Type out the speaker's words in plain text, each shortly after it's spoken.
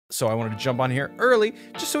so I wanted to jump on here early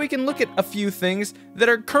just so we can look at a few things that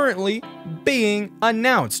are currently being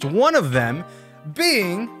announced. One of them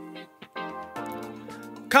being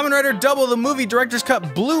Kamen Rider Double, the movie director's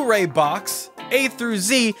cut Blu-ray box, A through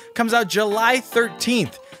Z, comes out July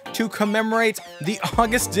 13th to commemorate the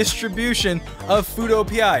August distribution of Fudo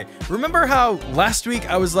PI. Remember how last week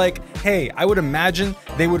I was like, hey, I would imagine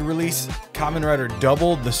they would release Kamen Rider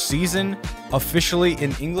Double, the season, officially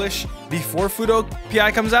in English before Fudo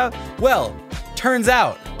PI comes out? Well, turns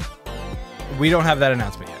out we don't have that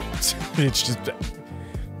announcement yet. It's just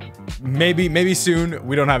maybe soon.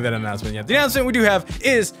 We don't have that announcement yet. The announcement we do have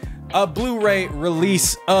is a Blu-ray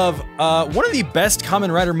release of one of the best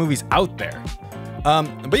Kamen Rider movies out there.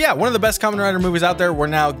 But yeah, one of the best Kamen Rider movies out there. We're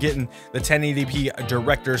now getting the 1080p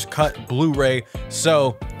director's cut Blu-ray,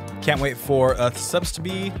 so can't wait for subs to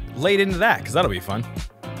be laid into that, because that'll be fun.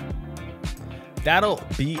 That'll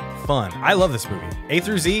be fun. I love this movie. A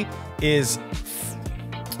through Z is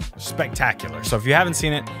spectacular, so if you haven't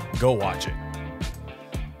seen it, go watch it.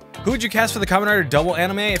 Who would you cast for the Kamen Rider Double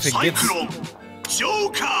anime if it gets...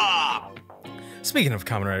 Joker! Speaking of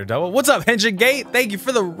Kamen Rider Double, what's up, Henshin Gate? Thank you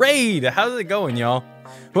for the raid. How's it going, y'all?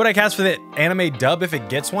 Who would I cast for the anime dub if it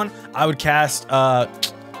gets one? I would cast my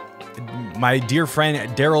dear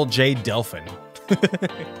friend Daryl J. Delphin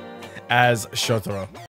as Shotaro.